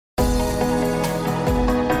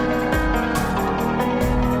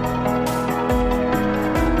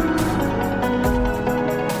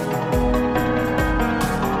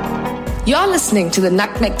You're listening to the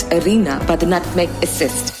Nutmegged Arena by the Nutmeg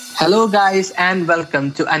Assist. Hello, guys, and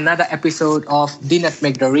welcome to another episode of the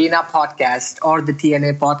Nutmegged Arena podcast, or the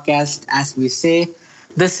TNA podcast, as we say.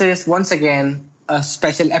 This is once again a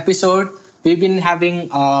special episode. We've been having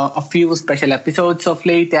a few special episodes of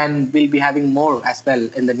late, and we'll be having more as well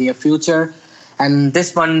in the near future. And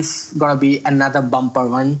this one's gonna be another bumper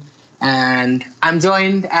one. And I'm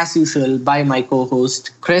joined, as usual, by my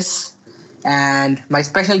co-host, Chris. And my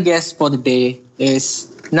special guest for the day is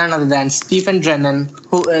none other than Drennan,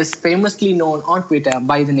 who is famously known on Twitter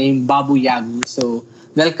by the name Babu Yagu. So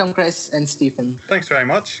welcome, Chris and Stephen. Thanks very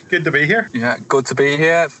much. Good to be here. Yeah, good to be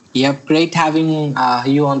here. Yep, great having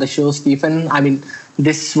you on the show, Stephen. I mean,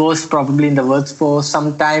 this was probably in the works for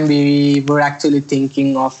some time. We were actually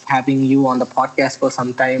thinking of having you on the podcast for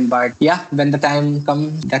some time, but yeah, when the time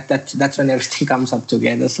comes, that's when everything comes up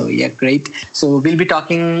together. So yeah, great. So we'll be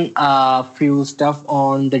talking a few stuff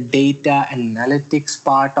on the data analytics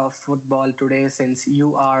part of football today, since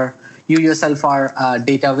you yourself are a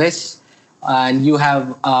data whiz, and you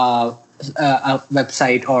have a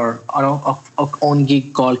website or own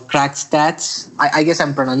gig called Crack Stats. I guess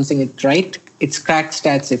I'm pronouncing it right. It's Crack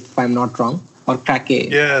Stats, if I'm not wrong, or Crack A.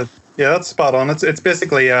 Yeah, that's spot on. It's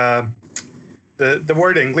basically the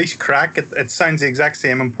word English crack. It sounds the exact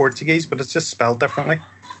same in Portuguese, but it's just spelled differently.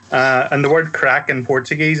 And the word crack in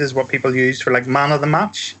Portuguese is what people use for like man of the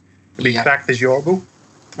match, to be crack de jogo,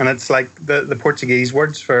 and it's like the Portuguese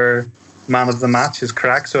words for man of the match is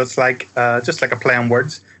crack. So it's like just like a play on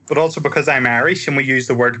words. But also because I'm Irish and we use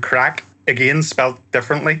the word crack, again spelled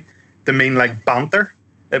differently, to mean like banter.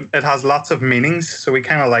 It has lots of meanings, so we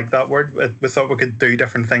kind of like that word. We thought we could do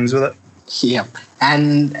different things with it. Yeah,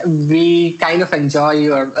 and we kind of enjoy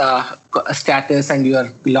your status and your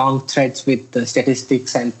long threads with the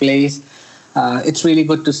statistics and plays. It's really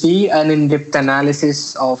good to see an in-depth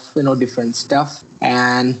analysis of different stuff.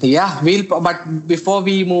 And yeah, but before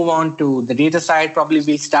we move on to the data side, probably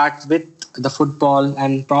we'll start with the football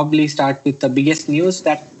and probably start with the biggest news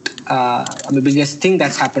the biggest thing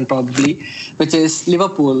that's happened probably, which is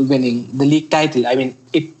Liverpool winning the league title. I mean,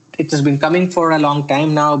 it has been coming for a long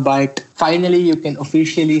time now, but finally you can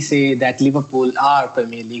officially say that Liverpool are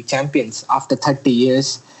Premier League champions after 30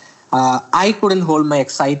 years. I couldn't hold my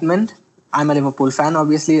excitement. I'm a Liverpool fan,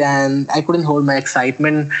 obviously, and I couldn't hold my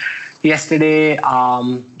excitement yesterday.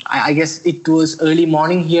 I guess it was early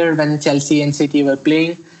morning here when Chelsea and City were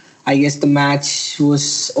playing. I guess the match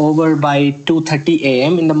was over by 2:30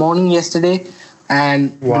 a.m. in the morning yesterday.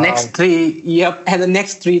 And wow. the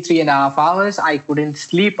next 3.5 hours, I couldn't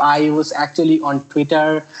sleep. I was actually on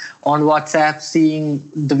Twitter, on WhatsApp, seeing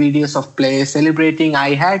the videos of players celebrating.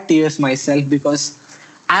 I had tears myself because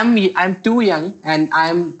I'm too young and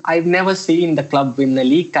I've never seen the club win the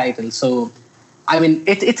league title. So, I mean,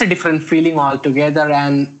 it's a different feeling altogether,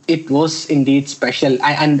 and it was indeed special.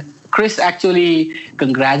 And Chris actually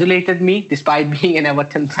congratulated me despite being an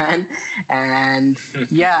Everton fan. And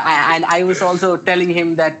and I was also telling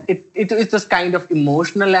him that it was kind of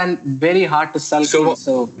emotional and very hard to sell.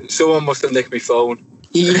 So someone must have nicked my phone.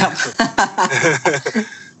 Yep.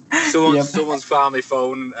 Someone's found my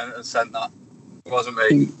phone and sent that. It wasn't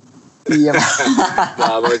me. Yeah.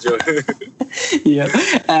 Nah, what a joke. Yeah.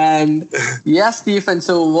 And yeah, Stephen,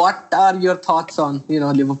 so what are your thoughts on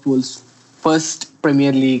Liverpool's first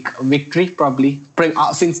Premier League victory, probably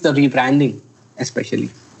since the rebranding, especially?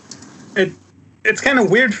 It's kind of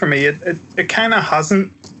weird for me. It kind of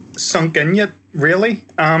hasn't sunk in yet, really.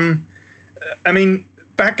 I mean,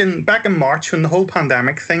 back in March when the whole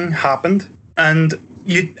pandemic thing happened, and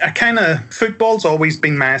football's always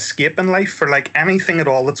been my escape in life for like anything at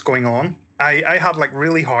all that's going on. I had like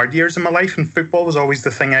really hard years in my life, and football was always the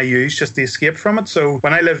thing I used just to escape from it. So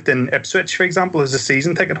when I lived in Ipswich, for example, as a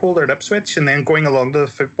season ticket holder at Ipswich, and then going along to the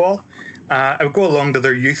football, I would go along to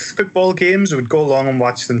their youth football games. I would go along and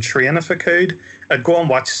watch them train if I could. I'd go and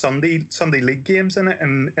watch Sunday league games in it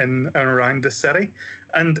and around the city.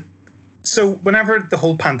 And so whenever the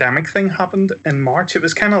whole pandemic thing happened in March, it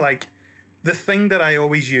was kind of like the thing that I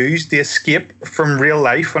always used to escape from real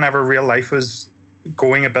life whenever real life was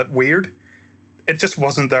going a bit weird. It just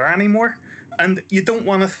wasn't there anymore. And you don't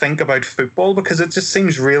want to think about football because it just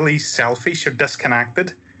seems really selfish or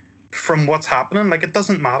disconnected from what's happening. Like, it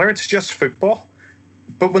doesn't matter. It's just football.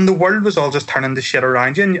 But when the world was all just turning to shit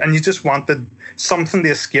around you and you just wanted something to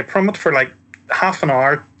escape from it for like half an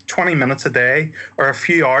hour, 20 minutes a day, or a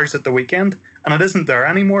few hours at the weekend, and it isn't there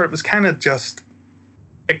anymore, it kind of just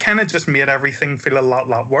made everything feel a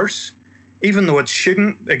lot worse. Even though it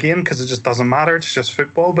shouldn't, again, because it just doesn't matter, it's just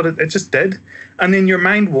football, but it just did. And then your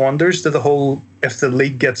mind wanders to the whole, if the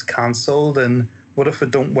league gets cancelled and What if we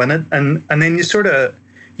don't win it? And then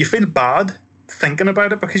you feel bad thinking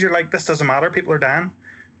about it, because you're like, this doesn't matter, people are dying.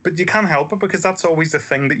 But you can't help it, because that's always the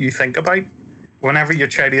thing that you think about whenever you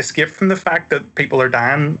try to escape from the fact that people are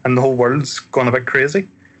dying and the whole world's going a bit crazy.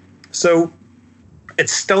 So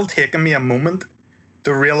it's still taken me a moment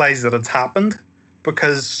to realise that it's happened,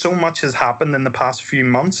 because so much has happened in the past few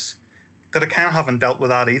months that I kind of haven't dealt with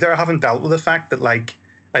that either. I haven't dealt with the fact that, like,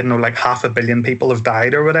 I don't know, like 500 million people have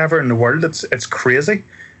died or whatever in the world. It's crazy.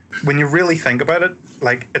 When you really think about it,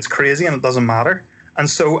 like, it's crazy and it doesn't matter. And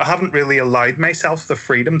so I haven't really allowed myself the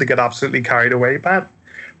freedom to get absolutely carried away by it.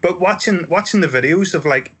 But watching the videos of,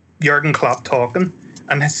 like, Jurgen Klopp talking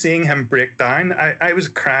and seeing him break down, I was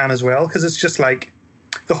crying as well, because it's just like,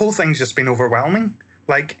 the whole thing's just been overwhelming.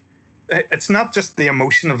 Like, it's not just the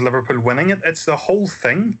emotion of Liverpool winning it, it's the whole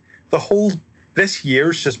thing. This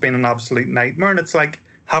year's just been an absolute nightmare, and it's like,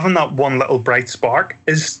 having that one little bright spark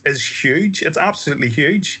is huge. It's absolutely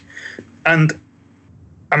huge. And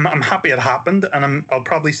I'm happy it happened, and I'll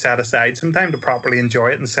probably set aside some time to properly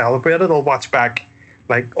enjoy it and celebrate it. I'll watch back,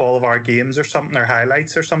 like, all of our games or something, or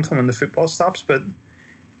highlights or something when the football stops, but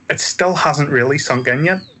it still hasn't really sunk in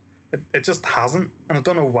yet. It just hasn't, and I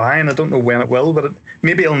don't know why, and I don't know when it will, but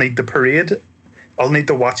maybe I'll need the parade. I'll need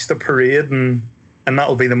to watch the parade, and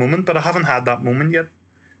that'll be the moment, but I haven't had that moment yet.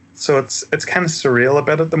 So it's kind of surreal a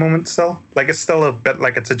bit at the moment still. Like, it's still a bit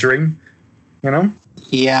like it's a dream, you know?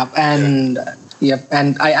 Yeah, and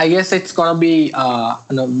I guess it's gonna be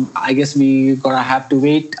I guess we're gonna have to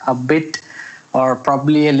wait a bit, or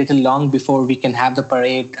probably a little long, before we can have the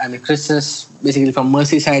parade. I mean, Chris is basically from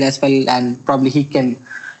Merseyside as well, and probably he can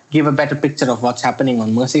give a better picture of what's happening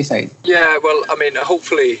on Merseyside. Yeah, well, I mean,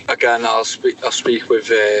 hopefully, again, I'll speak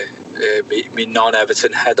with me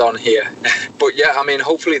non-Everton head on here. But yeah, I mean,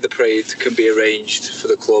 hopefully the parade can be arranged for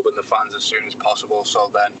the club and the fans as soon as possible, so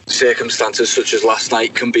then circumstances such as last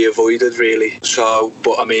night can be avoided, really. So,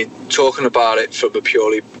 but I mean, talking about it from a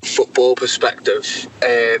purely football perspective,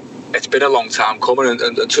 it's been a long time coming,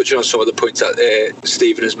 and touching on some of the points that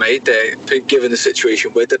Stephen has made there, given the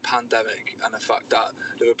situation with the pandemic and the fact that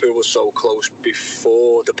Liverpool was so close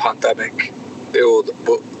before the pandemic,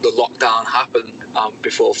 the lockdown happened,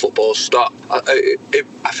 before football stopped.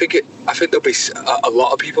 I think there'll be a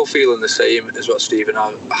lot of people feeling the same as what Stephen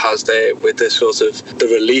has there, with the sort of the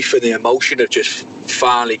relief and the emotion of just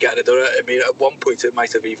finally getting it done. I mean, at one point it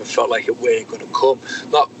might have even felt like it weren't going to come.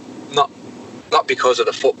 Not because of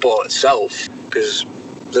the football itself, because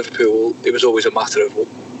Liverpool, it was always a matter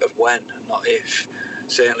of when, not if.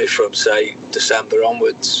 Certainly from, say, December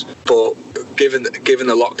onwards. But given the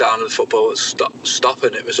lockdown and the football was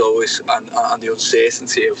stopping, it was always and the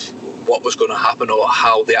uncertainty of what was going to happen or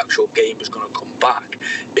how the actual game was going to come back.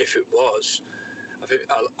 If it was, I think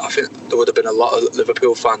there would have been a lot of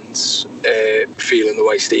Liverpool fans feeling the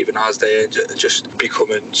way Stephen has there, just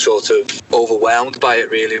becoming sort of overwhelmed by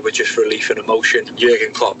it, really, with just relief and emotion.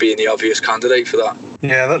 Jurgen Klopp being the obvious candidate for that.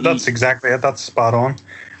 Yeah, that's exactly it. That's spot on.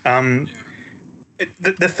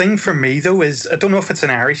 The thing for me, though, is, I don't know if it's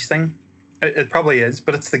an Irish thing. It probably is,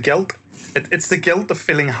 but it's the guilt. It's the guilt of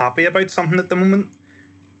feeling happy about something at the moment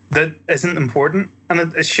that isn't important,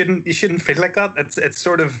 and you shouldn't feel like that. It's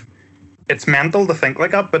sort of, it's mental to think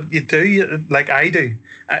like that, but you do, like I do.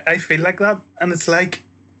 I feel like that, and it's like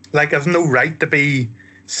I've no right to be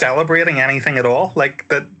celebrating anything at all. Like,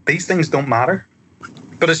 that these things don't matter.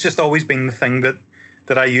 But it's just always been the thing that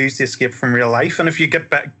I use to escape from real life. And if you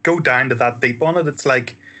go down to that deep on it, it's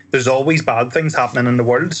like there's always bad things happening in the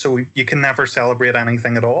world, so you can never celebrate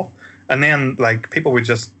anything at all. And then, like, people would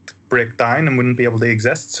just break down and wouldn't be able to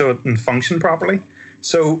exist and function properly.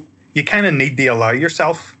 So you kind of need to allow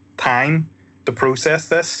yourself time to process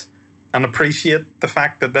this and appreciate the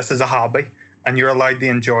fact that this is a hobby and you're allowed to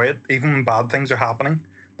enjoy it even when bad things are happening.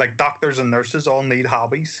 Like, doctors and nurses all need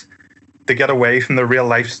hobbies to get away from the real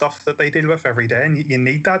life stuff that they deal with every day, and you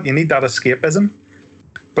need that escapism.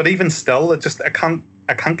 But even still, I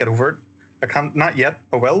can't get over it. I can't, not yet.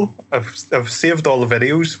 I will. I've saved all the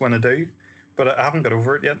videos when I do, but I haven't got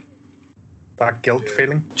over it yet. That guilt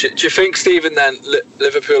feeling. Do you think, Stephen, then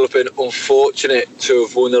Liverpool have been unfortunate to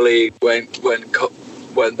have won the league when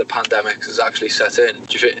the pandemic has actually set in?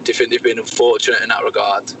 Do you think they've been unfortunate in that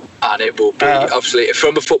regard? And it will be, obviously,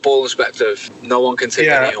 from a football perspective, no one can take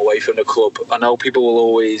anything away from the club. I know people will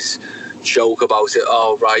always joke about it.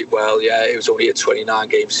 Oh, right, well, yeah, it was only a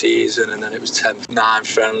 29-game season, and then it was 9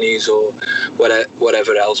 friendlies or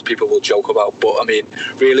whatever else people will joke about. But, I mean,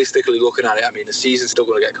 realistically looking at it, I mean, the season's still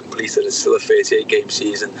going to get completed. It's still a 38-game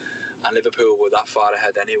season, and Liverpool were that far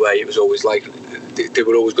ahead anyway. It was always like they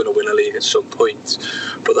were always going to win a league at some point.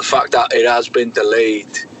 But the fact that it has been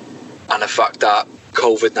delayed, and the fact that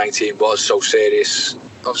COVID-19 was so serious,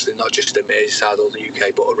 obviously not just in Merseyside or the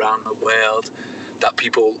UK, but around the world, that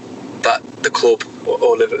the club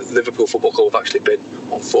or Liverpool Football Club have actually been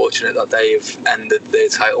unfortunate that they have ended their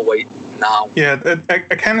title wait now. Yeah, I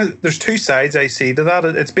kind of, there's two sides I see to that.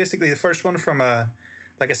 It's basically the first one from a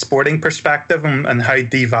sporting perspective and how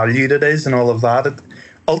devalued it is and all of that.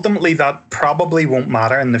 Ultimately, that probably won't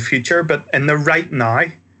matter in the future, but in the right now,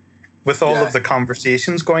 with all of the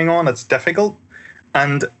conversations going on, it's difficult.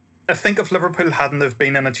 And I think if Liverpool hadn't have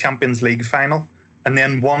been in a Champions League final and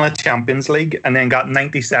then won a Champions League and then got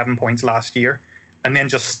 97 points last year and then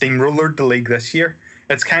just steamrollered the league this year,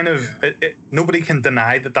 it's kind of, nobody can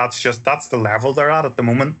deny that's the level they're at the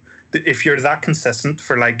moment. If you're that consistent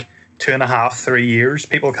for like 2.5, 3 years,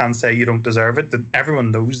 people can't say you don't deserve it.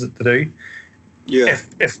 Everyone knows that they do. Yeah.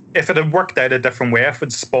 If it had worked out a different way, if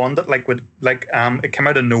it spawned it it came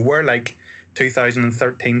out of nowhere, like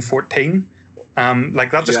 2013-14,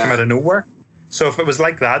 that just came out of nowhere. So if it was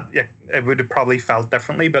like that, it would have probably felt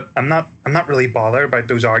differently. But I'm not really bothered about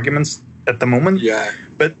those arguments at the moment. Yeah.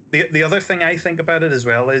 But the other thing I think about it as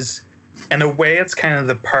well is, in a way, it's kind of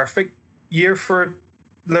the perfect year for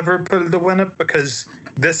Liverpool to win it, because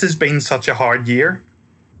this has been such a hard year.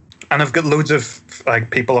 And I've got loads of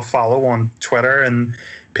people I follow on Twitter and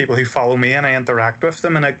people who follow me, and I interact with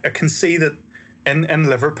them, and I can see that in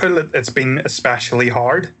Liverpool it's been especially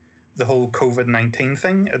hard. The whole COVID-19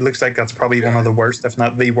 thing, it looks like that's probably one of the worst, if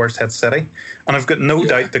not the worst hit city. And I've got no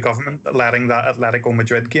doubt the government letting that Atletico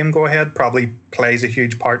Madrid game go ahead probably plays a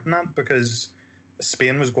huge part in that, because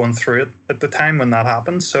Spain was going through it at the time when that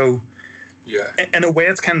happened. So in a way,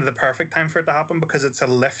 it's kind of the perfect time for it to happen, because it's a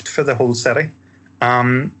lift for the whole city.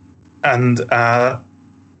 I kind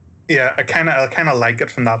of like it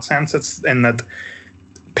from that sense. It's in that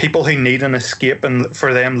people who need an escape, and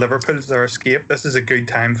for them, Liverpool's their escape. This is a good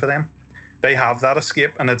time for them. They have that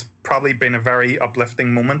escape, and it's probably been a very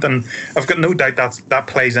uplifting moment. And I've got no doubt that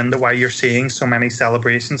plays into why you're seeing so many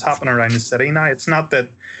celebrations happen around the city now. It's not that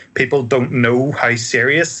people don't know how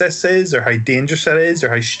serious this is, or how dangerous it is, or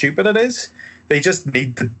how stupid it is. They just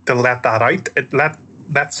need to let that out.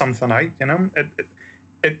 Let something out. You know,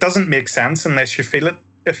 it doesn't make sense unless you feel it.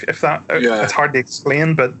 If that, it's hard to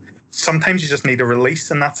explain, but sometimes you just need a release,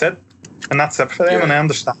 and that's it. And that's it for them, and I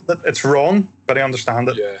understand it. It's wrong, but I understand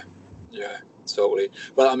it. Yeah, totally.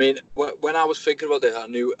 Well, I mean, when I was thinking about this, I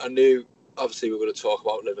knew obviously we were going to talk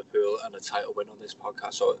about Liverpool and a title win on this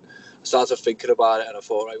podcast, so I started thinking about it, and I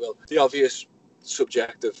thought, right, well, the obvious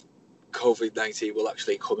subject of COVID-19 will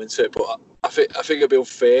actually come into it, but I think it'd be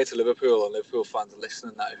unfair to Liverpool and Liverpool fans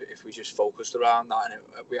listening that if we just focused around that, and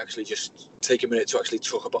we actually just take a minute to actually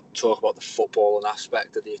talk about the football and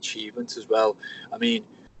aspect of the achievements as well. I mean,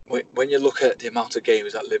 when you look at the amount of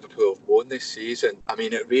games that Liverpool have won this season, I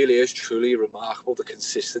mean, it really is truly remarkable, the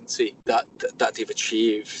consistency that they've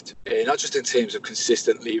achieved, not just in terms of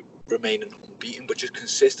consistently remaining unbeaten, but just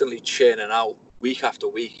consistently churning out week after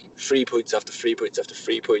week, 3 points after 3 points after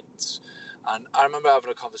 3 points. And I remember having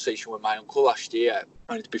a conversation with my uncle last year,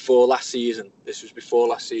 and it's before last season. This was before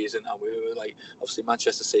last season, and we were like, obviously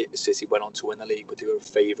Manchester City went on to win the league, but they were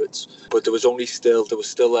favourites. But there was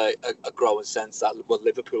still a growing sense that, well,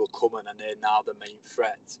 Liverpool are coming and they're now the main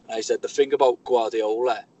threat. And I said, the thing about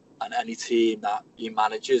Guardiola and any team that he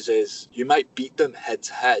manages is, you might beat them head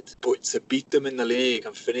to head, but to beat them in the league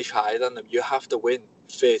and finish higher than them, you have to win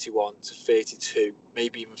 31 to 32,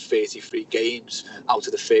 maybe even 33 games out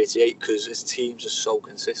of the 38, because his teams are so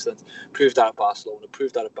consistent. Proved that at Barcelona,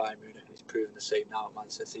 proved that at Bayern Munich, and he's proven the same now at Man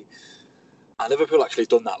City. And Liverpool actually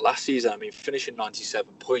done that last season. I mean, finishing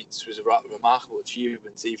 97 points was a remarkable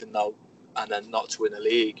achievement, even though, and then not to win the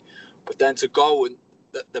league. But then to go, and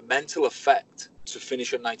the mental effect to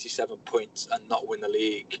finish on 97 points and not win the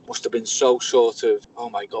league must have been so sort of, oh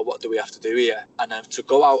my God, what do we have to do here? And then to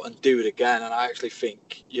go out and do it again, and I actually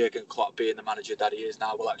think Jurgen Klopp, being the manager that he is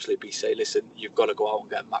now, will actually say, listen, you've got to go out and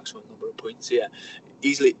get a maximum number of points here.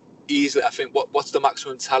 Easily, I think, what's the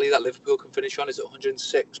maximum tally that Liverpool can finish on? Is it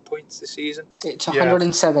 106 points this season? It's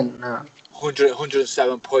 107 now.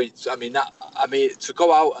 107 points. I mean, to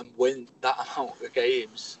go out and win that amount of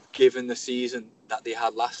games, given the season that they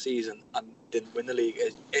had last season and didn't win the league,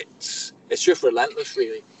 it's just relentless,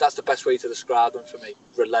 really. That's the best way to describe them for me.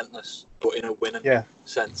 Relentless, but in a winning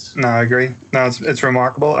sense. No, I agree. No, it's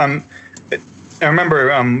remarkable. I remember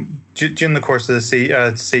during the course of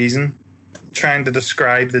the season, trying to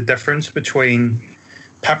describe the difference between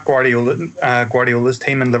Pep Guardiola's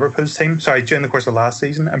team and Liverpool's team. Sorry, during the course of last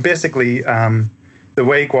season. And basically, the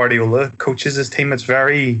way Guardiola coaches his team, it's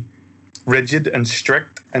very rigid and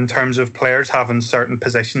strict in terms of players having certain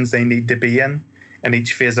positions they need to be in in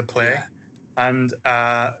each phase of play. Yeah. And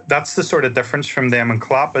that's the sort of difference from them and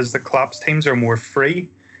Klopp, is that Klopp's teams are more free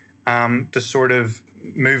to sort of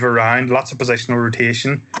move around, lots of positional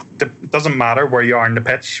rotation. It doesn't matter where you are in the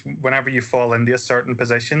pitch. Whenever you fall into a certain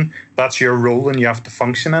position, that's your role and you have to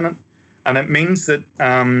function in it. And it means that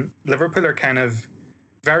Liverpool are kind of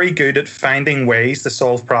very good at finding ways to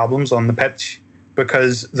solve problems on the pitch,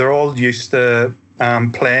 because they're all used to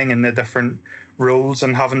playing in the different roles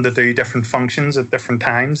and having to do different functions at different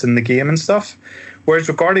times in the game and stuff. Whereas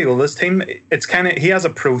with Guardiola's team, it's kind of, he has a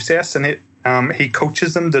process, and he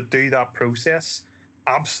coaches them to do that process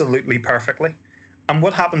absolutely perfectly. And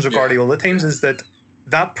what happens with Guardiola teams is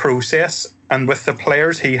that process, and with the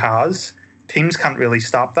players he has, teams can't really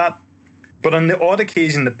stop that. But on the odd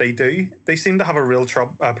occasion that they do, they seem to have a real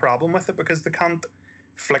problem with it, because they can't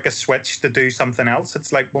flick a switch to do something else.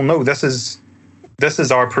 It's like, well, no, this is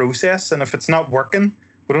our process, and if it's not working,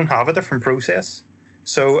 we don't have a different process.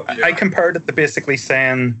 So I compared it to basically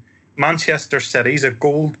saying Manchester City's a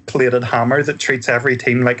gold-plated hammer that treats every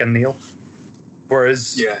team like a nail,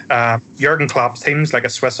 whereas Jurgen Klopp's team's like a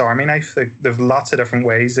Swiss Army knife. They've lots of different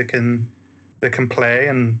ways they can play,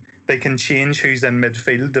 and they can change who's in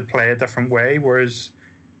midfield to play a different way, whereas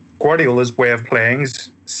Guardiola's way of playing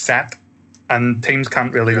is set, and teams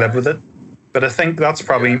can't really live with it. But I think that's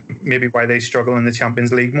probably maybe why they struggle in the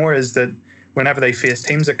Champions League more, is that whenever they face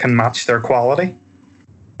teams that can match their quality,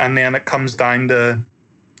 and then it comes down to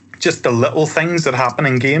just the little things that happen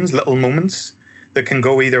in games, little moments that can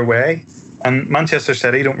go either way. And Manchester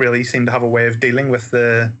City don't really seem to have a way of dealing with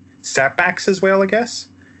the setbacks as well, I guess.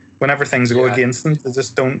 Whenever things go against them, they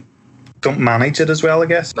just don't manage it as well, I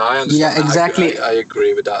guess. No, I understand. Yeah, exactly. I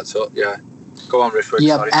agree with that. So go on, Riff.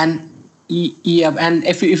 Yeah, sorry. and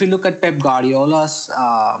if you look at Pep Guardiola's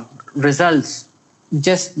results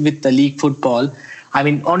just with the league football, I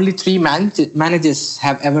mean, only 3 managers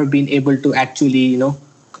have ever been able to actually,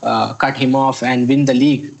 cut him off and win the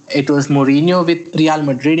league. It was Mourinho with Real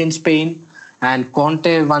Madrid in Spain, and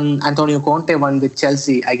Antonio Conte won with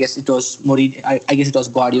Chelsea. I guess it was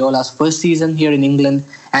Guardiola's first season here in England,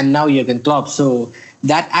 and now Jurgen Klopp. So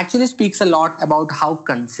that actually speaks a lot about how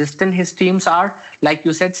consistent his teams are. Like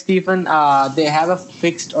you said, Stephen, they have a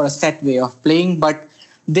fixed or a set way of playing, but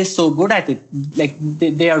they're so good at it. Like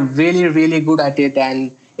they are really, really good at it,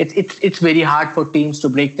 and it's very hard for teams to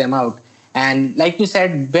break them out. And like you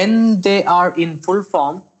said, when they are in full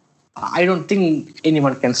form, I don't think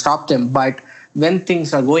anyone can stop them. But when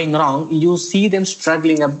things are going wrong, you see them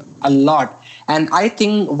struggling a lot. And I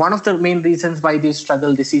think one of the main reasons why they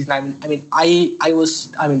struggled this season,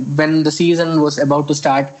 when the season was about to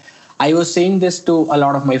start, I was saying this to a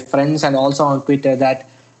lot of my friends and also on Twitter, that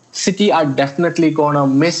City are definitely going to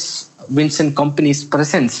miss Vincent Kompany's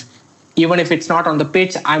presence. Even if it's not on the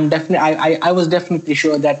pitch, I was definitely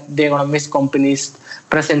sure that they're going to miss Kompany's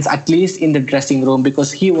presence, at least in the dressing room,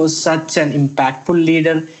 because he was such an impactful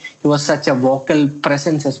leader. He was such a vocal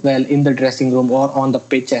presence as well in the dressing room or on the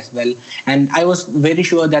pitch as well. And I was very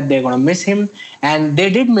sure that they're going to miss him. And they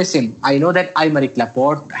did miss him. I know that Aymeric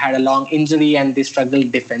Laporte had a long injury and they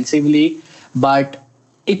struggled defensively. But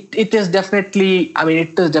it is definitely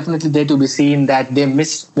there to be seen that they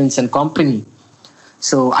miss Vincent Kompany.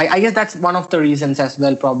 So I guess that's one of the reasons as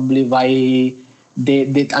well, probably why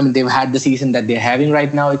they've had the season that they're having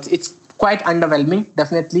right now. It's quite underwhelming,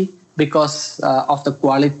 definitely, because of the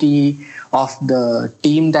quality of the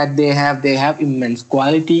team that they have. They have immense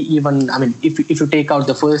quality. Even, if you take out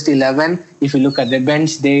the first 11, if you look at the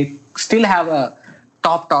bench, they still have a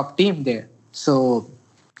top team there. So,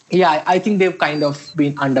 yeah, I think they've kind of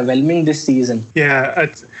been underwhelming this season. Yeah,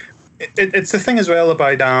 it's the thing as well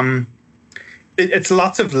about it's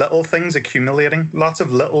lots of little things accumulating, lots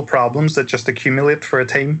of little problems that just accumulate for a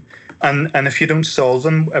team, and if you don't solve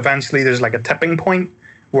them, eventually there's like a tipping point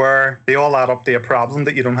where they all add up to a problem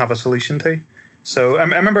that you don't have a solution to. So I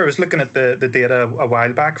remember I was looking at the data a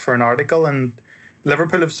while back for an article, and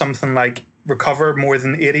Liverpool have something like recover more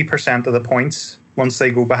than 80% of the points once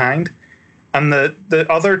they go behind. And the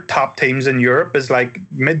other top teams in Europe is like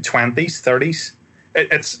mid-20s,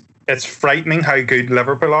 30s. It's frightening how good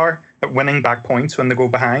Liverpool are at winning back points when they go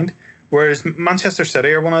behind. Whereas Manchester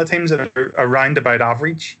City are one of the teams that are around about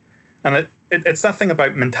average. And it's that thing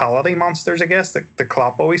about mentality monsters, I guess, that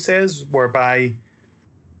Klopp always says, whereby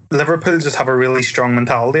Liverpool just have a really strong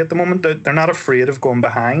mentality at the moment. They're not afraid of going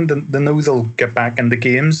behind, and they know they'll get back into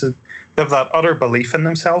games. They have that utter belief in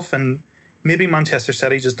themselves, and maybe Manchester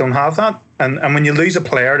City just don't have that. And when you lose a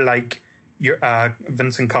player like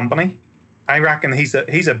Vincent Kompany, I reckon he's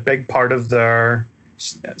a big part of their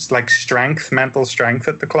mental strength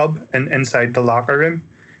at the club and inside the locker room.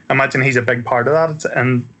 imagine he's a big part of that.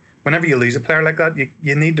 And whenever you lose a player like that,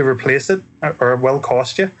 you need to replace it, or it will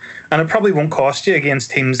cost you. And it probably won't cost you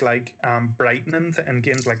against teams like Brighton and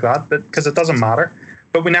games like that, because it doesn't matter.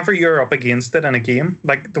 But whenever you're up against it in a game,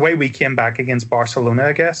 like the way we came back against Barcelona,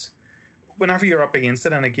 I guess, whenever you're up against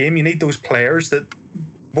it in a game, you need those players that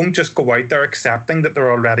won't just go out there accepting that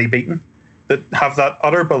they're already beaten, that have that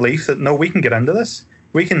utter belief that, no, we can get into this.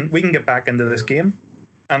 We can get back into this game.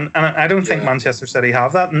 And I don't think Manchester City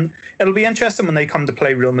have that. And it'll be interesting when they come to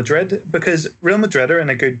play Real Madrid, because Real Madrid are in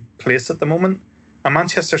a good place at the moment, and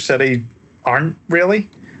Manchester City aren't really.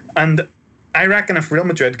 And I reckon if Real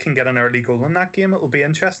Madrid can get an early goal in that game, it will be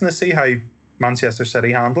interesting to see how Manchester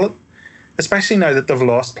City handle it, especially now that they've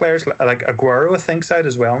lost players like Aguero, I think, out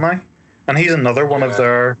as well now. And he's another one of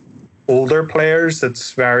their older players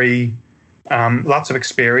that's very lots of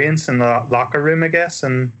experience in the locker room, I guess.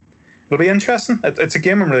 And it'll be interesting. It's a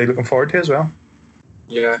game I'm really looking forward to as well.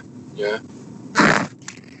 Yeah.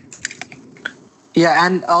 Yeah,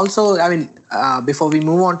 and also, I mean, before we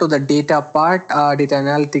move on to the data part, data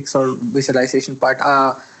analytics or visualization part,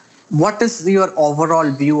 what is your overall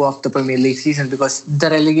view of the Premier League season? Because the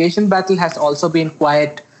relegation battle has also been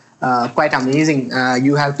quite amazing.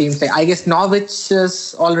 You have teams like, I guess Norwich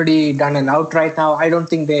has already done an out right now. I don't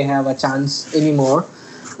think they have a chance anymore,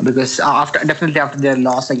 because after their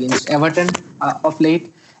loss against Everton of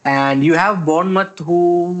late. And you have Bournemouth,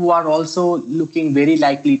 who are also looking very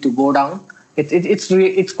likely to go down.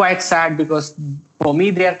 It's quite sad, because for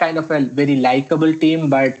me they are kind of a very likable team,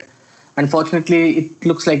 but unfortunately it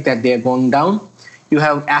looks like that they are going down. You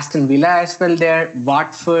have Aston Villa as well there,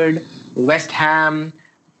 Watford, West Ham,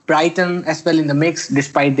 Brighton as well in the mix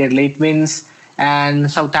despite their late wins,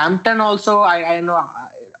 and Southampton also. I know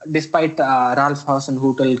despite Ralph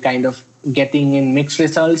Hasenhüttl kind of getting in mixed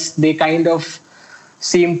results, they kind of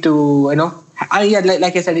seem to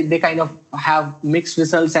like I said, they kind of have mixed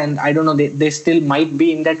results, and I don't know, they still might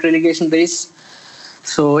be in that relegation race.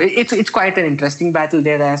 So it's quite an interesting battle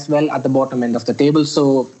there as well at the bottom end of the table.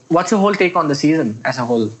 So what's your whole take on the season as a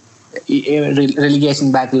whole?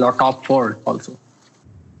 Relegation battle or top four also?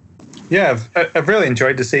 Yeah, I've really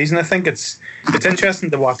enjoyed the season. I think it's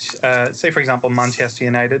interesting to watch, say, for example, Manchester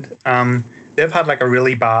United. They've had like a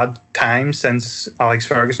really bad time since Alex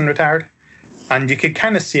Ferguson retired. And you could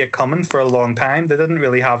kind of see it coming for a long time. They didn't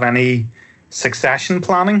really have any succession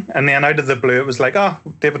planning. And then out of the blue, it was like, oh,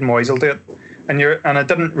 David Moyes will do it. And I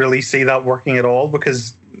didn't really see that working at all,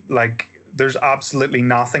 because like there's absolutely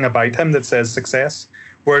nothing about him that says success.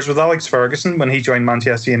 Whereas with Alex Ferguson, when he joined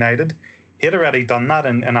Manchester United, he had already done that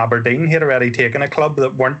in Aberdeen. He had already taken a club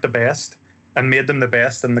that weren't the best and made them the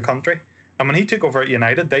best in the country. And when he took over at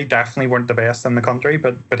United, they definitely weren't the best in the country,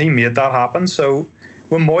 but he made that happen. So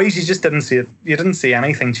with Moyes, you just didn't see it. You didn't see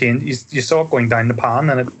anything change. You saw it going down the pan,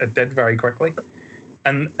 and it did very quickly.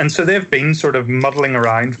 And so they've been sort of muddling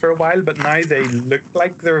around for a while, but now they look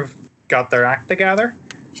like they've got their act together.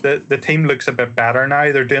 The team looks a bit better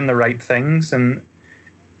now. They're doing the right things, and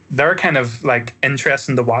they're kind of like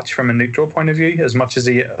interesting to watch from a neutral point of view, as much as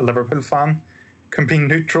a Liverpool fan can be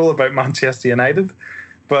neutral about Manchester United.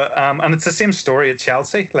 But and it's the same story at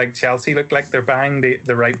Chelsea. Like Chelsea look like they're buying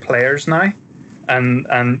the right players now, and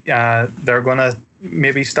they're going to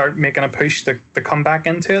maybe start making a push to come back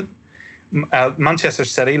into it. Manchester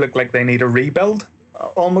City look like they need a rebuild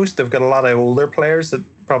almost. They've got a lot of older players that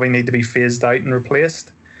probably need to be phased out and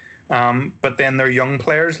replaced. But then their young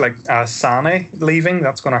players like Sané leaving,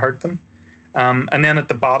 that's going to hurt them. And then at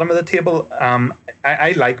the bottom of the table,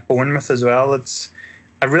 I like Bournemouth as well.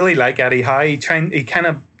 I really like Eddie Howe. He kind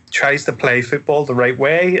of tries to play football the right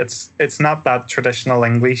way. It's not that traditional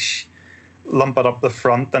English lump it up the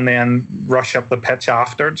front and then rush up the pitch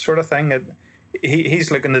after it sort of thing.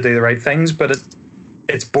 He's looking to do the right things, but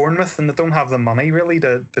it's Bournemouth and they don't have the money really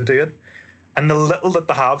to do it. And the little that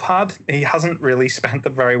they have had, he hasn't really spent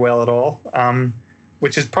it very well at all,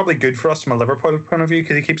 which is probably good for us from a Liverpool point of view,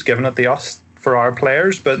 because he keeps giving it to us for our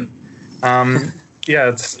players. But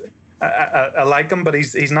yeah, I like him, but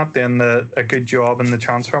he's not doing a good job in the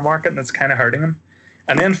transfer market, and it's kind of hurting him.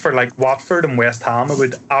 And then for like Watford and West Ham, I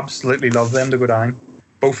would absolutely love them to go down,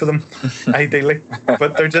 both of them, ideally.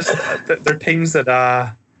 But they're teams that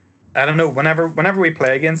I don't know. Whenever we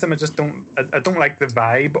play against them, I don't like the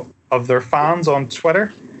vibe of their fans on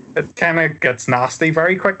Twitter. It kind of gets nasty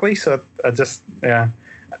very quickly. So the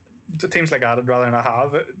teams like that I'd rather not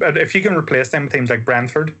have. But if you can replace them with teams like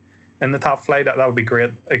Brentford in the top flight, that would be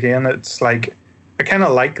great. Again, it's like I kind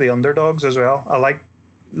of like the underdogs as well. I like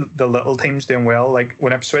the little teams doing well. Like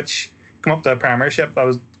when Ipswich come up to the Premiership, that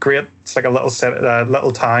was great. It's like a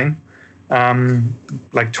little town,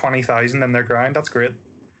 like 20,000 in their ground. That's great.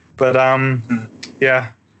 But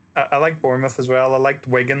yeah, I like Bournemouth as well. I liked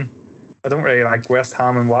Wigan. I don't really like West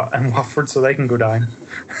Ham and Watford, so they can go down.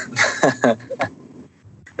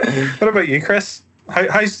 What about you, Chris?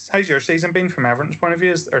 How's your season been from Everton's point of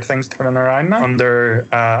view? Are things turning around now under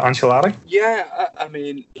Ancelotti? Yeah, I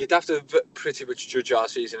mean, you'd have to pretty much judge our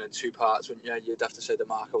season in two parts, wouldn't you? You'd have to say the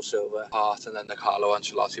Marco Silva part and then the Carlo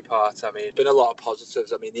Ancelotti part. I mean, been a lot of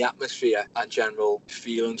positives. I mean, the atmosphere and general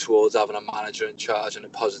feeling towards having a manager in charge and the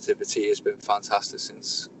positivity has been fantastic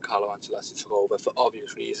since Carlo Ancelotti took over for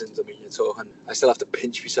obvious reasons. I mean, I still have to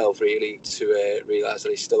pinch myself really to realise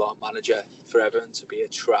that he's still our manager for Everton, to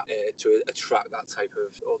attract that type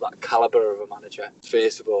of, or that calibre of a manager.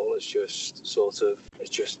 First of all, it's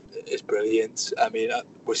brilliant. I mean,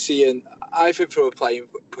 we're seeing, I think from a playing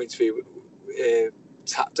point of view,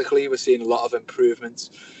 tactically, we're seeing a lot of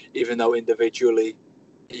improvements, even though individually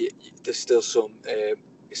there's still some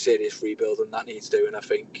serious rebuilding that needs doing. I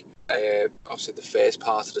think obviously the first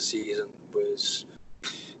part of the season was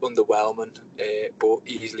underwhelming, but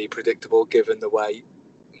easily predictable given the way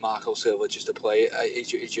Marco Silva just to play. He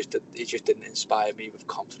just didn't inspire me with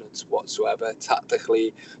confidence whatsoever.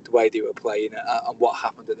 Tactically, the way they were playing and what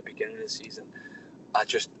happened at the beginning of the season, I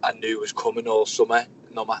knew was coming all summer.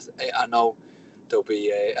 No matter, I know there'll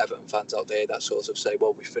be Everton fans out there that sort of say,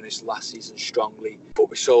 well, we finished last season strongly, but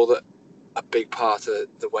we saw that a big part of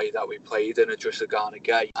the way that we played in Idrissa Gana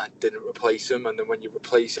Gueye and didn't replace him. And then when you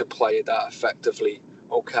replace a player that effectively,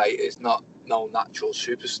 okay, is not no natural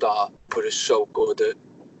superstar, but is so good at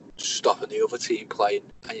stopping the other team playing,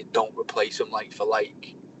 and you don't replace them like for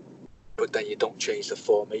like, but then you don't change the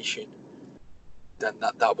formation, then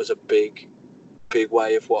that was a big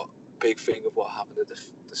thing of what happened at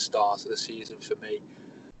the start of the season for me.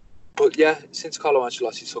 But yeah, since Carlo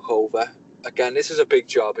Ancelotti took over, again, this is a big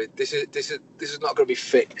job. This is not going to be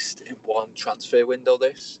fixed in one transfer window,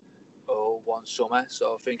 or one summer.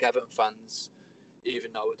 So I think Everton fans,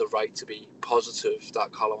 even though the right to be positive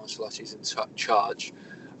that Carlo Ancelotti is in charge,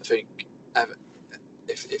 I think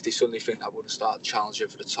if they suddenly think that we're going to start challenging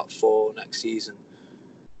for the top 4 next season,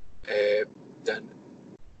 then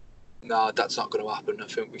no, that's not going to happen. I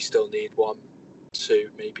think we still need 1,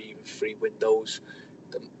 2, maybe even 3 windows.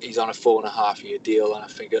 He's on a 4.5-year deal, and I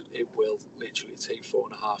think it will literally take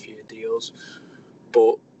 4.5-year deals.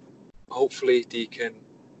 But hopefully they can.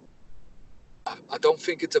 I don't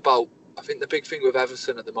think it's about. I think the big thing with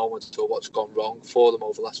Everton at the moment, or what's gone wrong for them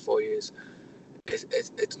over the last 4 years,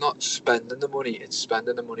 it's not spending the money, it's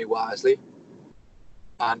spending the money wisely.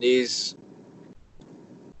 And if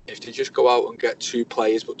they just go out and get 2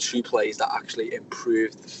 players, but 2 players that actually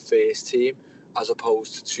improve the first team, as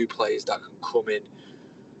opposed to 2 players that can come in,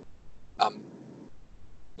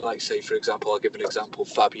 like say for example, I'll give an example,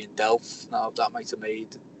 Fabian Delph. Now that might have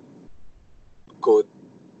made good.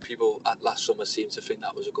 People at last summer seemed to think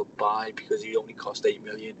that was a good buy because he only cost 8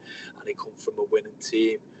 million and he come from a winning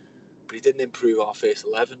team. But he didn't improve our first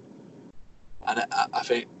 11, and I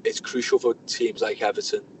think it's crucial for teams like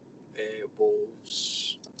Everton,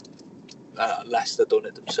 Wolves, Leicester done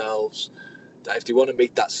it themselves, that if they want to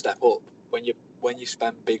make that step up, when you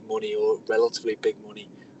spend big money, or relatively big money,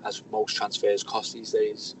 as most transfers cost these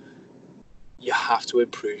days, you have to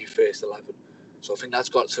improve your first 11. So I think that's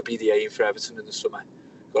got to be the aim for Everton in the summer.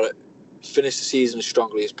 Got to finish the season as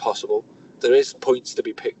strongly as possible. There is points to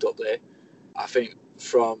be picked up there. I think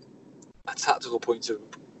from a tactical point of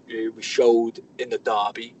view, we showed in the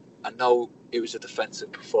derby, I know it was a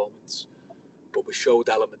defensive performance, but we showed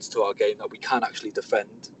elements to our game that we can actually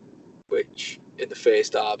defend, which in the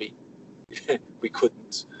first derby we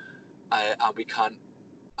couldn't, and we can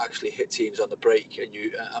actually hit teams on the break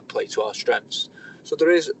and play to our strengths. So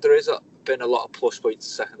there is been a lot of plus points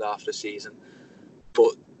the second half of the season,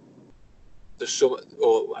 but the summer,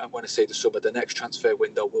 or when I say the summer, the next transfer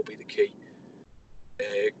window will be the key.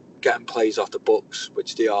 Getting players off the books,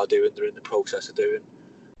 which they are doing, they're in the process of doing.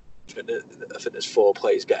 I think there's 4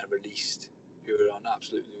 players getting released who are on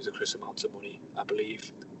absolutely ludicrous amounts of money. I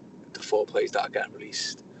believe the 4 players that are getting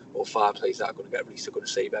released, or 5 players that are going to get released, are going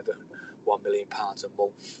to save Everton £1 million a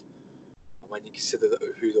month. And when you consider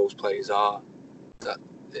who those players are, that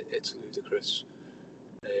it's ludicrous.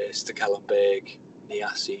 Stekelenburg,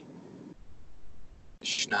 Niasse,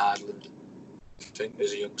 Schneiderlin. I think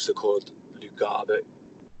there's a youngster called Luke Garbutt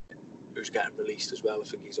who's getting released as well. I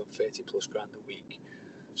think he's on 30 plus grand a week.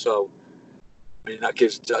 So I mean that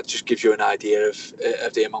just gives you an idea of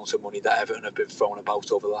the amount of money that Everton have been throwing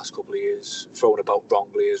about over the last couple of years, thrown about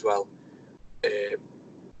wrongly as well.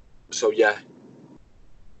 So yeah,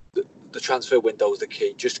 the transfer window is the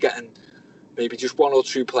key. Just getting maybe just 1 or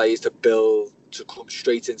 2 players to build to come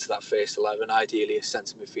straight into that first 11. Ideally, a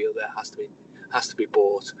centre midfielder has to be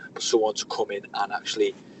bought, but someone to come in and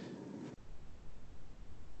actually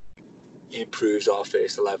improves our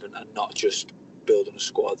first 11 and not just building a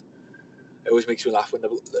squad. It always makes me laugh when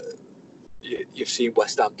you've seen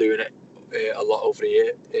West Ham doing it a lot over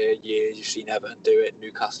the years. You've seen Everton do it,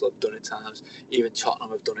 Newcastle have done it times, even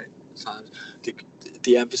Tottenham have done it times.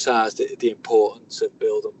 They emphasise the importance of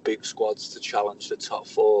building big squads to challenge the top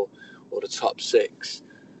 4 or the top 6,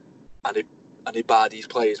 and they buy these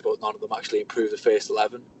players, but none of them actually improve the first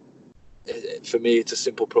 11. For me, it's a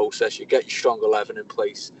simple process. You get your strong 11 in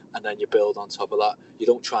place, and then you build on top of that. You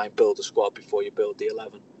don't try and build a squad before you build the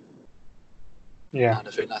 11. Yeah, and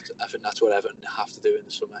I think that's what Everton have to do in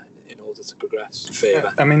the summer in order to progress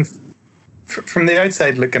further. I mean, from the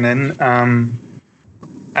outside looking in,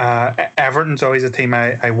 Everton's always a team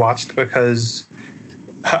I watched because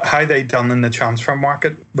how they done in the transfer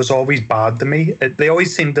market was always bad to me. They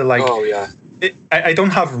always seem to like. Oh yeah. I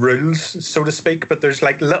don't have rules, so to speak, but there's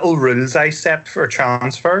like little rules I set for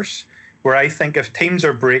transfers where I think if teams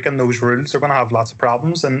are breaking those rules, they're going to have lots of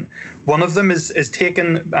problems. And one of them is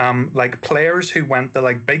taking like players who went to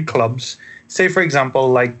like big clubs. Say, for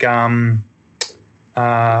example, like Andre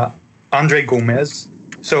Gomez.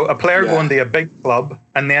 So a player going to a big club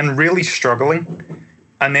and then really struggling,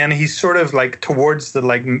 and then he's sort of like towards the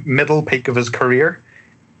like middle peak of his career.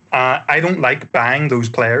 I don't like buying those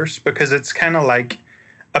players because it's kind of like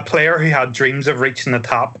a player who had dreams of reaching the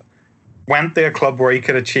top, went to a club where he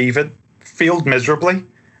could achieve it, failed miserably,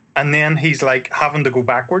 and then he's like having to go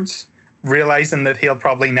backwards, realizing that he'll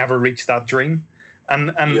probably never reach that dream.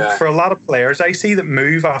 And for a lot of players I see that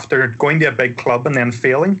move after going to a big club and then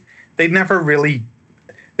failing, they never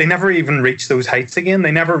even reach those heights again.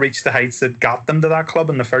 They never reach the heights that got them to that club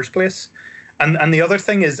in the first place. And the other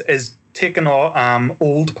thing is taking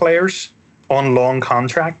old players on long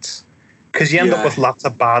contracts, because you end up with lots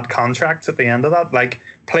of bad contracts at the end of that. Like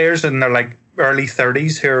players in their like early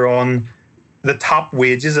 30s who are on the top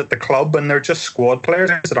wages at the club and they're just squad players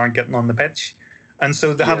that aren't getting on the pitch. And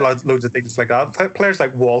so they had loads of things like that. Players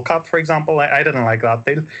like Walcott, for example, I didn't like that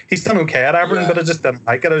deal. He's done okay at Everton, but I just didn't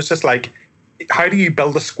like it. I was just like, how do you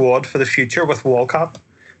build a squad for the future with Walcott?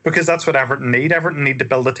 Because that's what Everton need. Everton need to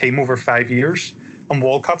build a team over 5 years, and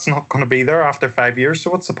Walcott's not going to be there after 5 years. So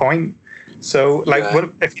what's the point? So, like,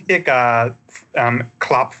 if you take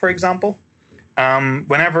Klopp, for example,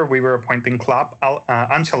 whenever we were appointing Klopp,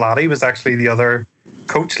 Ancelotti was actually the other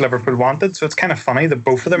coach Liverpool wanted. So it's kind of funny that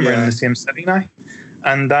both of them are in the same city now.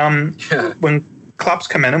 And when Klopp's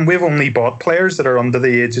come in, and we've only bought players that are under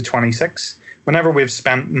the age of 26. Whenever we've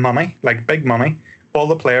spent money, like big money, all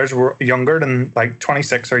the players were younger than like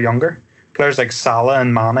 26 or younger. Players like Salah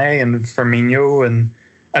and Mane and Firmino,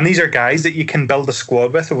 and these are guys that you can build a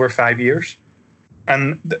squad with over 5 years.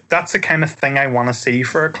 And that's the kind of thing I want to see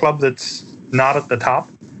for a club that's not at the top.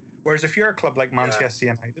 Whereas if you're a club like Manchester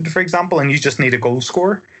United, for example, and you just need a goal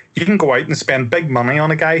scorer, you can go out and spend big money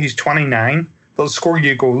on a guy who's 29. They'll score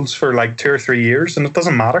you goals for like 2 or 3 years, and it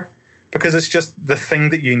doesn't matter because it's just the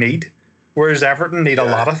thing that you need. Whereas Everton need a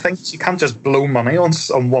lot of things. You can't just blow money on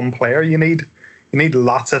one player. You need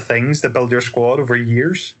lots of things to build your squad over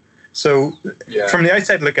years. So from the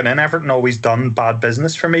outside looking in, Everton always done bad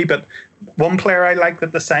business for me. But one player I like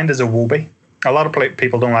that they signed is Iwobi. A lot of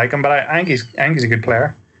people don't like him, but I think he's a good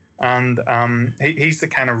player. And he's the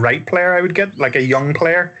kind of right player I would get, like a young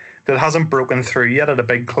player that hasn't broken through yet at a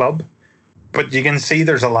big club. But you can see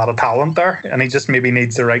there's a lot of talent there, and he just maybe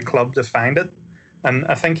needs the right club to find it. And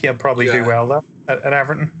I think he'll probably do well there at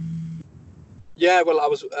Everton. Yeah, well, I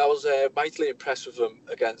was mightily impressed with him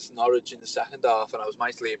against Norwich in the second half, and I was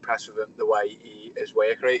mightily impressed with him the way his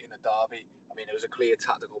work rate in a derby. I mean, there was a clear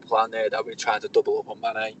tactical plan there that we were trying to double up on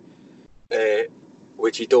Mane,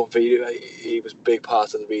 which he done. He was a big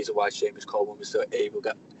part of the reason why Seamus Coleman was so able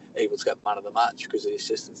to get man of the match, because of the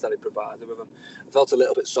assistance that he provided with him. I felt a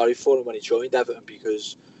little bit sorry for him when he joined Everton,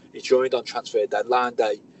 because he joined on transfer deadline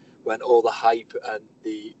day, when all the hype and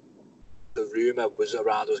the rumour was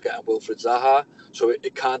around us getting Wilfred Zaha. So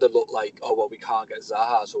it kind of looked like, oh, well, we can't get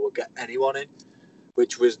Zaha, so we'll get anyone in,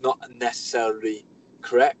 which was not necessarily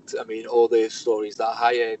correct. I mean, all the stories that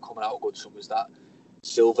I heard coming out of Goodson was that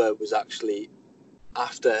Silva was actually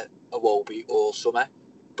after Iwobi all summer,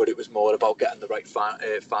 but it was more about getting the right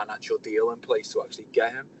financial deal in place to actually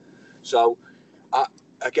get him. So,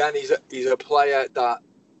 again, he's a player that...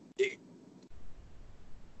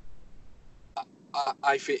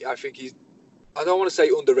 I think he's... I don't want to say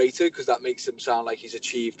underrated, because that makes him sound like he's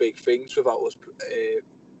achieved big things without us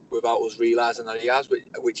realising that he has,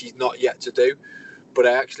 which he's not yet to do. But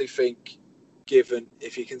I actually think, given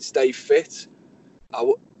if he can stay fit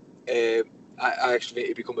I actually think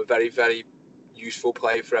he'd become a very, very useful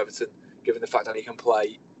player for Everton, given the fact that he can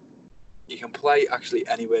play actually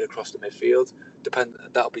anywhere across the midfield.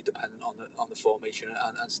 That'll be dependent on the formation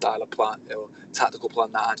and style of plan or tactical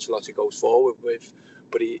plan that Ancelotti goes forward with.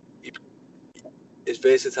 But his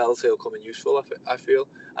versatility will come in useful, I feel,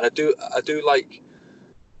 and I do like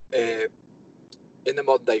in the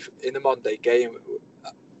modern day game,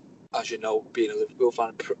 as you know, being a Liverpool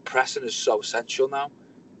fan, pressing is so essential now.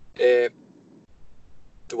 The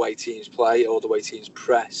way teams play or the way teams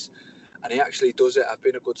press, and he actually does it. I've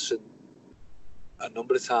been a Goodson a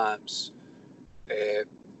number of times, and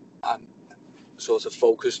sort of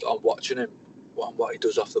focused on watching him, on what he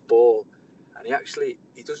does off the ball, and he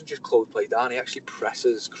doesn't just close play down. He actually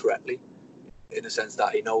presses correctly, in the sense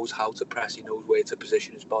that he knows how to press, he knows where to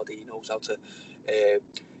position his body, he knows how to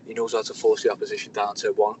force the opposition down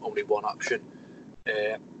to only one option.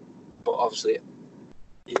 But obviously,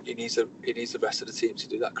 he needs the rest of the team to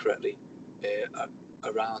do that correctly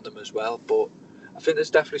around him as well. But I think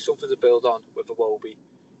there's definitely something to build on with Iwobi.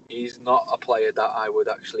 He's not a player that I would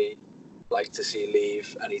actually like to see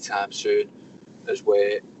leave anytime soon. And there's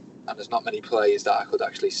not many players that I could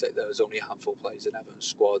actually say. There's only a handful of players in Everton's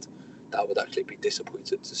squad that I would actually be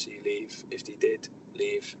disappointed to see leave if they did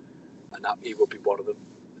leave, and that he would be one of them,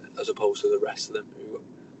 as opposed to the rest of them who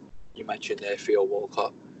you mentioned there. Theo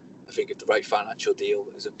Walcott, I think if the right financial deal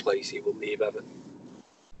is in place, he will leave Everton.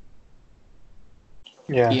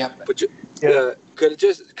 Yeah. But could I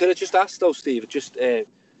just ask though, Steve, just moving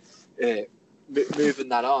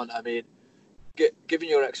that on, I mean, given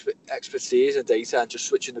your expertise and data, and just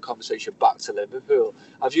switching the conversation back to Liverpool,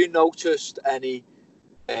 have you noticed any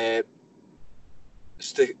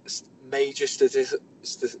major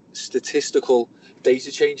statistical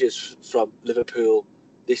data changes from Liverpool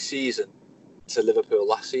this season to Liverpool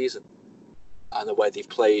last season, and the way they've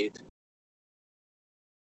played?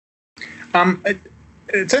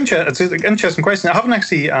 It's an interesting question. I haven't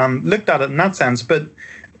actually looked at it in that sense, but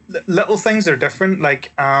little things are different.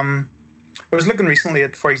 Like I was looking recently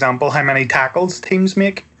at, for example, how many tackles teams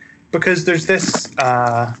make, because there's this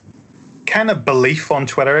kind of belief on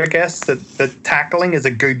Twitter, I guess, that tackling is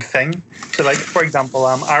a good thing. So, like, for example,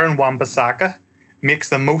 Aaron Wan-Bissaka makes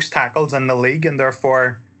the most tackles in the league, and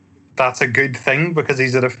therefore that's a good thing because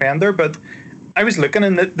he's a defender. But I was looking,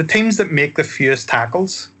 and the teams that make the fewest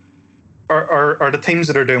tackles are the teams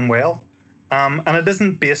that are doing well. And it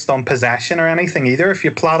isn't based on possession or anything either. If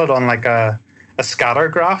you plot it on like a scatter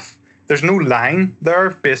graph, there's no line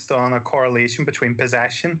there based on a correlation between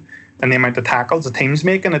possession and the amount of tackles the team's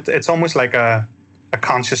making. It's almost like a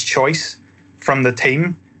conscious choice from the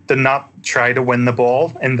team to not try to win the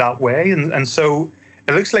ball in that way. And so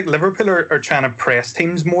it looks like Liverpool are trying to press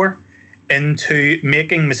teams more into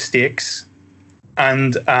making mistakes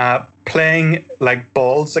and playing like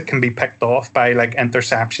balls that can be picked off by like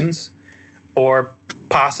interceptions or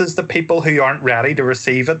passes to people who aren't ready to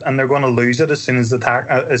receive it, and they're going to lose it as soon as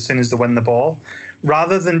they win the ball,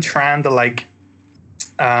 rather than trying to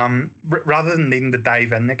rather than needing to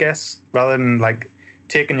dive in, I guess, rather than like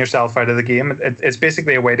taking yourself out of the game. It's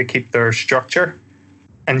basically a way to keep their structure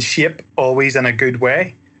and shape always in a good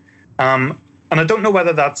way. And I don't know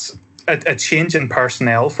whether that's a change in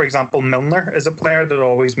personnel. For example, Milner is a player that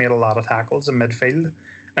always made a lot of tackles in midfield.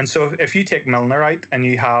 And so if you take Milner out and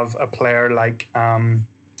you have a player like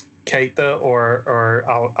Keita or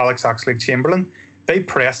Alex Oxlade-Chamberlain, they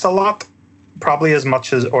press a lot, probably as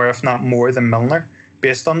much as, or if not more than Milner,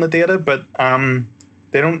 based on the data. But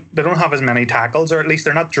they don't have as many tackles, or at least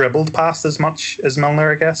they're not dribbled past as much as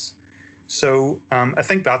Milner, I guess. So I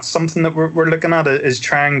think that's something that we're looking at, is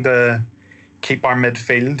trying to keep our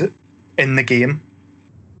midfield in the game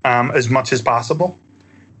as much as possible.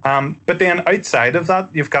 But then outside of that,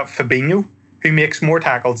 you've got Fabinho, who makes more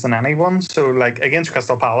tackles than anyone. So like against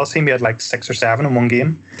Crystal Palace, he made like 6 or 7 in one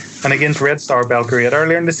game. And against Red Star Belgrade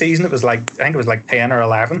earlier in the season, I think it was like 10 or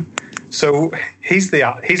 11. So he's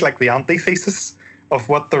like the antithesis of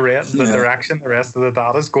what the direction the rest of the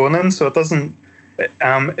data is going in. So it doesn't.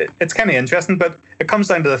 It's kind of interesting, but it comes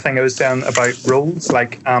down to the thing I was saying about roles.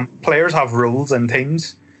 Like players have roles in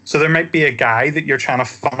teams, so there might be a guy that you're trying to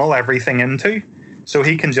funnel everything into, so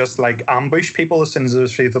he can just like ambush people as soon as they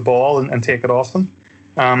receive the ball and take it off them.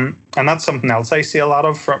 And that's something else I see a lot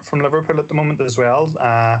of from Liverpool at the moment as well.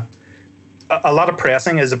 A lot of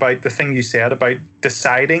pressing is about the thing you said about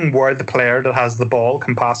deciding where the player that has the ball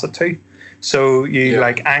can pass it to. So you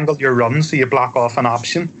like angle your run so you block off an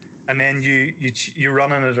option, and then you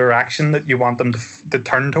run in a direction that you want them to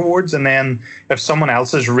turn towards, and then if someone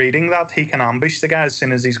else is reading that, he can ambush the guy as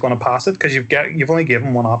soon as he's going to pass it, because you've only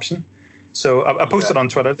given one option. So I posted on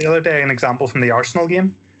Twitter the other day an example from the Arsenal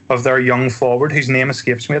game of their young forward, whose name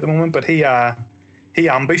escapes me at the moment, but he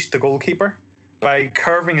ambushed the goalkeeper by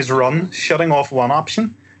curving his run, shutting off one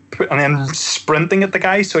option, and then sprinting at the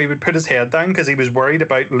guy so he would put his head down because he was worried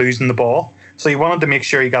about losing the ball. So he wanted to make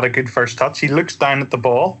sure he got a good first touch. He looks down at the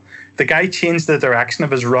ball. The guy changed the direction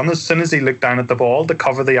of his run as soon as he looked down at the ball to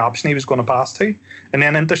cover the option he was going to pass to, and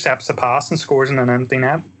then intercepts the pass and scores in an empty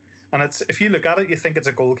net. And it's, if you look at it, you think it's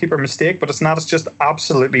a goalkeeper mistake, but it's not. It's just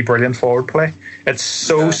absolutely brilliant forward play. It's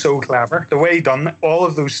so clever. The way he done all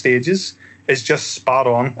of those stages is just spot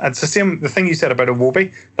on. It's the same. The thing you said about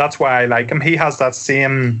Iwobi, that's why I like him. He has that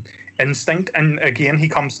same instinct, and again, he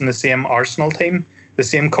comes from the same Arsenal team, the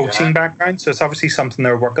same coaching background. So it's obviously something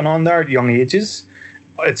they're working on there at young ages.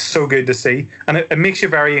 It's so good to see, and it makes you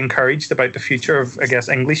very encouraged about the future of, I guess,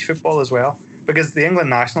 English football as well, because the England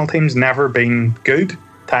national team's never been good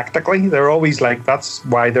tactically. They're always like, that's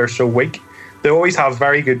why they're so weak. They always have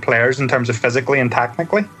very good players in terms of physically and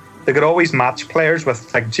technically. They could always match players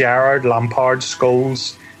with like Gerrard, Lampard,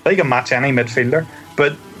 Scholes. They can match any midfielder,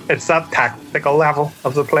 but it's that tactical level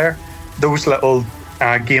of the player, those little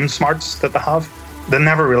game smarts that they have. They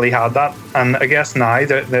never really had that, and I guess now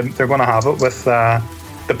they're going to have it with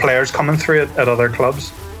the players coming through it at other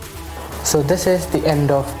clubs. So this is the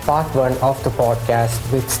end of part 1 of the podcast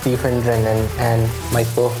with Stephen Drennan and my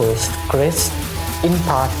co-host Chris. In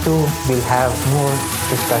part 2, we'll have more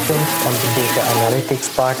discussions on the data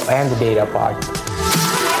analytics part and the data part.